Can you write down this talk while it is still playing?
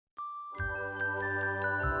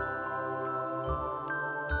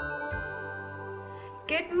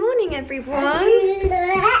morning, everyone.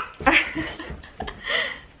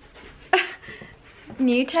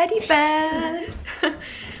 New teddy bear.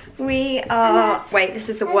 We are, wait, this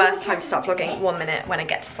is the worst time to start vlogging. 1 minute when I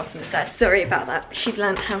get to the bottom of the stairs. Sorry about that. She's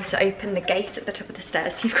learned how to open the gate at the top of the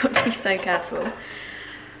stairs, so you've got to be so careful.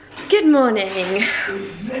 Good morning.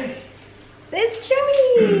 There's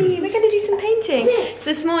Joey. We're going to do some painting.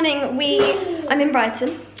 So this morning I'm in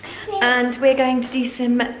Brighton and we're going to do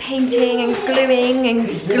some painting and gluing and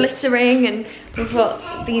glittering, and we've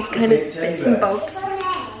got these kind of bits and bobs.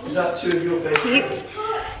 Is that two of your favourite? Cute.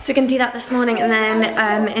 So we're going to do that this morning, and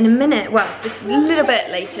then in a minute, well, just a little bit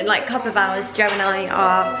later, like a couple of hours, Joe and I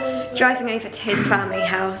are driving over to his family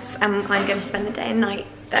house and I'm going to spend the day and night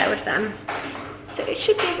there with them. So it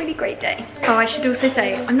should be a really great day. Oh, I should also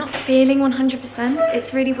say, I'm not feeling 100%.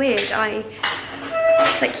 It's really weird.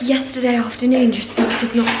 Like yesterday afternoon, just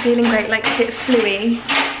started not feeling great, like a bit fluey.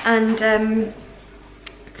 And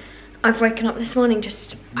I've woken up this morning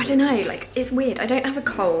just, I don't know, like it's weird. I don't have a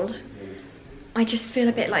cold. I just feel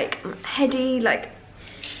a bit like heady, like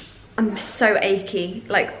I'm so achy.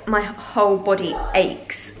 Like my whole body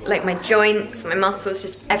aches. Like my joints, my muscles,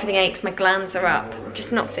 just everything aches. My glands are up. I'm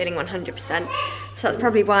just not feeling 100%. So that's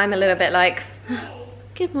probably why I'm a little bit like,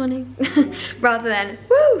 good morning, rather than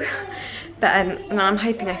woo. But I'm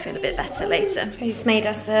hoping I feel a bit better later. He's made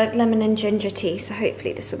us a lemon and ginger tea, so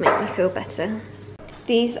hopefully this will make me feel better.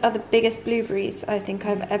 These are the biggest blueberries I think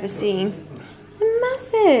I've ever seen. They're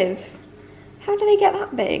massive. How do they get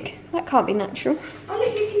that big? That can't be natural. Oh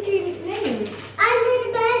look, you can do names. I'm with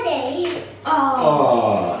the birdie.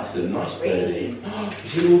 Oh, that's a nice birdie. You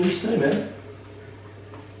see all these snowmen?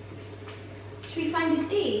 Should we find a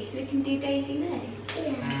D so we can do Daisy May?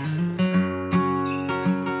 Yeah.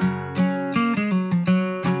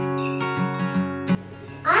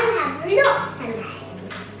 I have lots of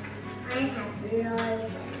names. I have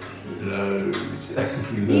loads. Loads.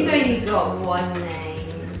 You've only got one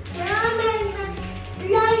name. I have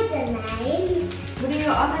loads of names. What are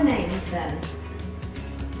your other names then?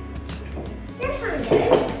 This one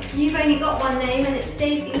goes. You've only got one name and it's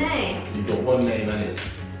Daisy May. You've got one name and it's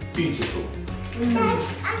beautiful. Then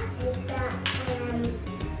after that,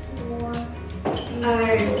 one. Oh,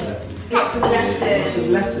 lots of letters. Lots of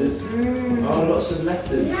letters. Oh, lots of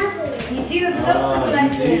letters. Another one. You do have lots of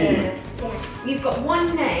letters. Yeah. You've got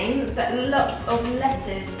one name, but lots of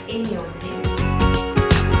letters in your name.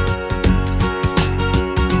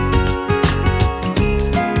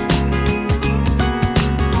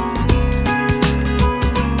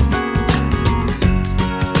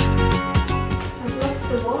 I've lost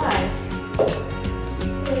the Y.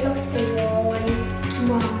 We lost the wall.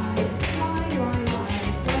 Why? Yay, that's my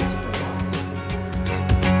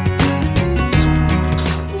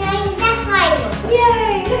one.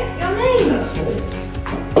 Yay! Look, your name. That's it.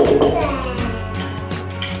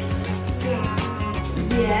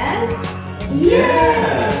 Yeah.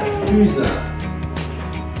 Yeah! Who's that?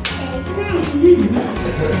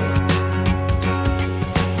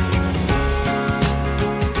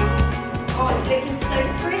 Oh, it's looking so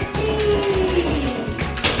pretty.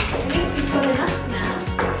 I think we've got enough now.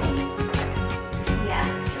 Yeah,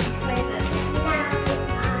 let's close it.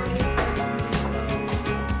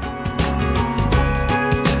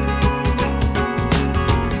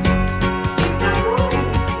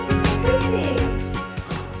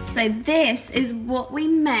 So this is what we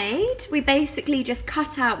made. We basically just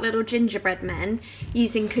cut out little gingerbread men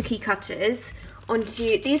using cookie cutters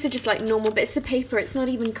onto, these are just like normal bits of paper, it's not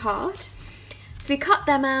even card. So we cut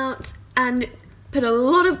them out and put a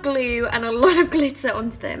lot of glue and a lot of glitter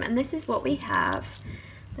onto them, and this is what we have.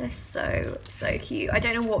 They're so, so cute. I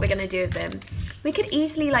don't know what we're gonna do with them. We could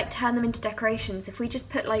easily like turn them into decorations if we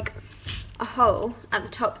just put like a hole at the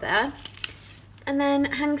top there and then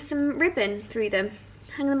hang some ribbon through them.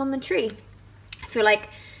 Hang them on the tree. I feel like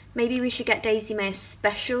maybe we should get Daisy May a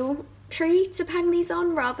special tree to hang these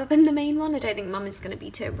on rather than the main one. I don't think Mum is going to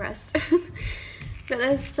be too impressed. But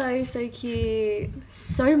they're so, so cute.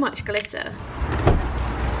 So much glitter.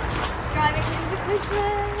 Driving into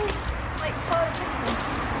Christmas. Like part of Christmas.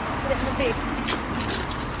 Put it in the boot.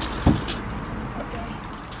 Okay.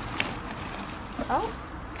 Oh.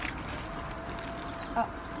 Oh.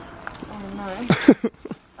 Oh no.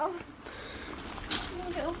 Oh.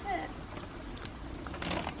 Little bit.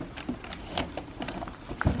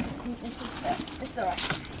 It's alright.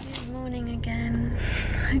 Good morning again.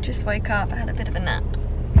 I just woke up. I had a bit of a nap.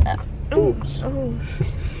 Oops. Oh.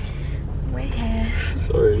 We're here.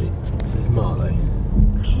 Sorry, this is Marley.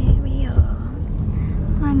 Here we are.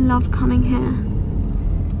 I love coming here.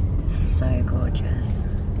 It's so gorgeous.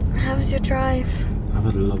 How was your drive? I've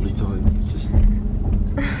had a lovely time. Just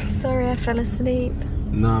sorry I fell asleep.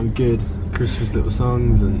 No, I'm good. Christmas little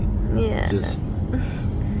songs and Yeah. just...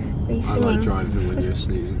 I like driving when you're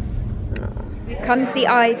snoozing. We've come to the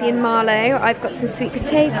Ivy in Marlow. I've got some sweet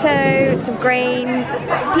potato, some grains,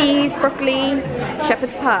 peas, broccoli,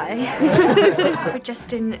 shepherd's pie. We're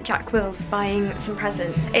just in Jack Will's buying some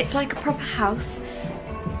presents. It's like a proper house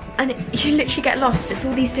and you literally get lost. It's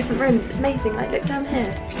all these different rooms. It's amazing. Like, look down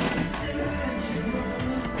here.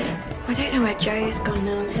 I don't know where Joe's gone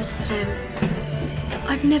now. I've lost him.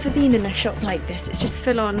 I've never been in a shop like this. It's just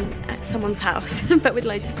full on at someone's house, but with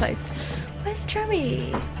loads of clothes. Where's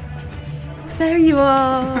Joey? There you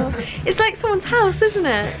are. It's like someone's house, isn't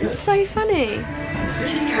it? It's so funny.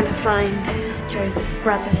 Just trying to find Joe's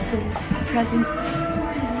brother some presents.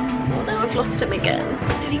 Oh no, I've lost him again.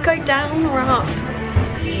 Did he go down or up?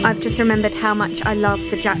 I've just remembered how much I love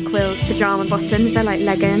the Jack Will's pyjama bottoms. They're like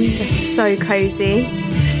leggings. They're so cozy.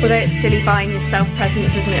 Although it's silly buying yourself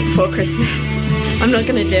presents, isn't it, before Christmas? I'm not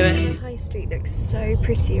gonna do it. High Street looks so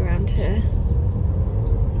pretty around here.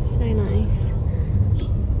 So nice.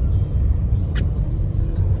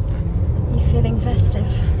 You feeling festive?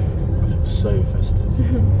 So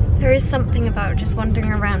festive. There is something about just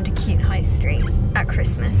wandering around a cute high street at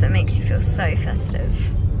Christmas that makes you feel so festive.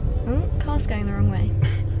 Oh, car's going the wrong way.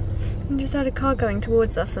 I just had a car going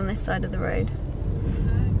towards us on this side of the road.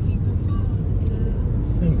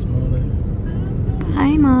 Thanks, Marlo. Hi,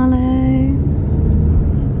 Marlo.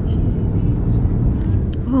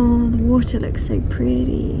 Oh, the water looks so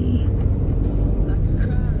pretty.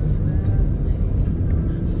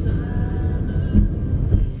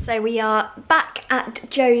 So we are back at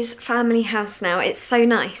Joe's family house now. It's so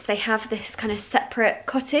nice. They have this kind of separate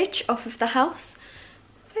cottage off of the house.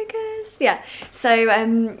 Focus. Yeah.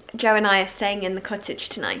 So Joe and I are staying in the cottage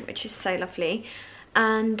tonight, which is so lovely.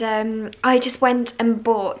 And I just went and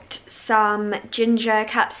bought some ginger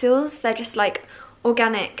capsules. They're just like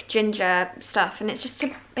organic ginger stuff, and it's just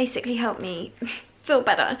to basically help me feel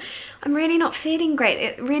better. I'm really not feeling great.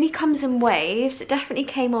 It really comes in waves. It definitely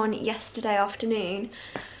came on yesterday afternoon,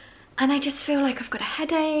 and I just feel like I've got a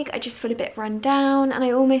headache. I just feel a bit run down, and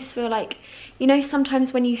I almost feel like, you know,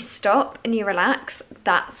 sometimes when you stop and you relax,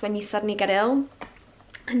 that's when you suddenly get ill.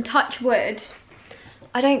 And touch wood,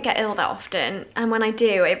 I don't get ill that often, and when I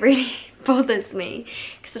do, it really bothers me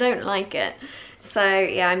because I don't like it. So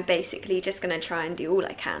yeah, I'm basically just going to try and do all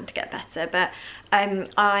I can to get better, but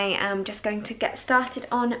I am just going to get started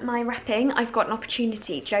on my wrapping. I've got an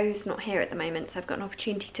opportunity. Joe's not here at the moment, so I've got an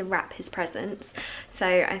opportunity to wrap his presents. So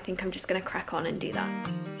I think I'm just going to crack on and do that.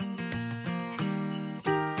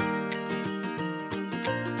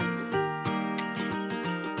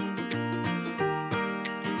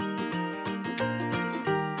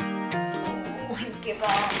 Give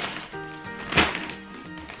up.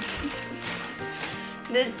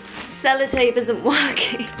 The sellotape isn't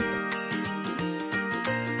working.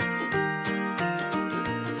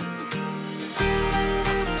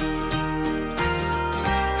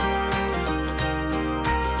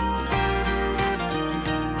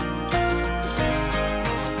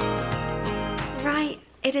 Right,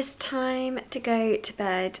 it is time to go to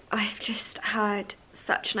bed. I've just had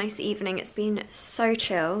such a nice evening. It's been so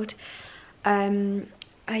chilled.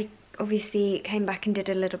 I obviously came back and did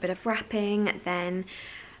a little bit of wrapping. Then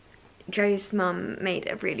Joe's mum made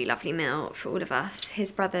a really lovely meal for all of us.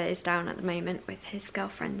 His brother is down at the moment with his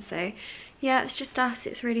girlfriend, so yeah, it's just us.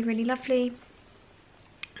 It's really, really lovely.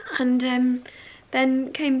 And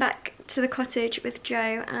then came back to the cottage with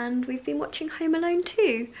Joe, and we've been watching Home Alone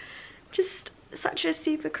 2. Just such a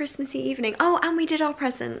super Christmassy evening. Oh, and we did our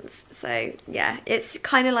presents. So yeah, it's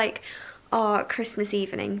kind of like our Christmas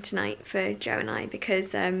evening tonight for Joe and I,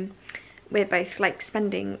 because we're both like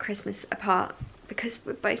spending Christmas apart because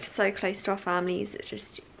we're both so close to our families. It's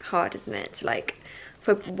just hard, isn't it, to like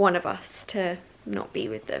for one of us to not be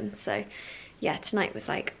with them. So yeah, tonight was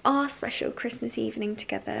like our special Christmas evening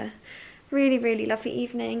together. Really, really lovely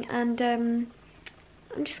evening, and I'm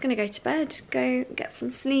just gonna go to bed, go get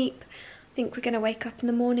some sleep. I think we're gonna wake up in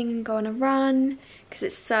the morning and go on a run because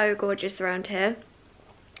it's so gorgeous around here.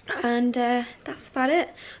 And that's about it.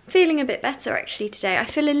 I'm feeling a bit better actually today. I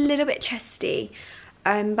feel a little bit chesty,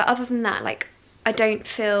 but other than that, like, I don't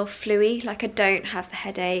feel fluey. Like, I don't have the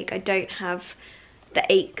headache, I don't have the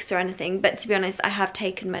aches or anything, but to be honest, I have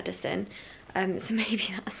taken medicine, so maybe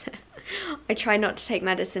that's it. I try not to take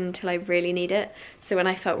medicine until I really need it, so when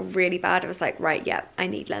I felt really bad I was like, right, yeah, I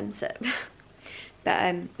need Lemsip.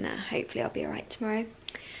 But no, hopefully I'll be alright tomorrow.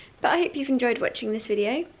 But I hope you've enjoyed watching this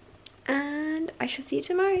video, and I shall see you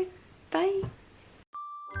tomorrow. Bye.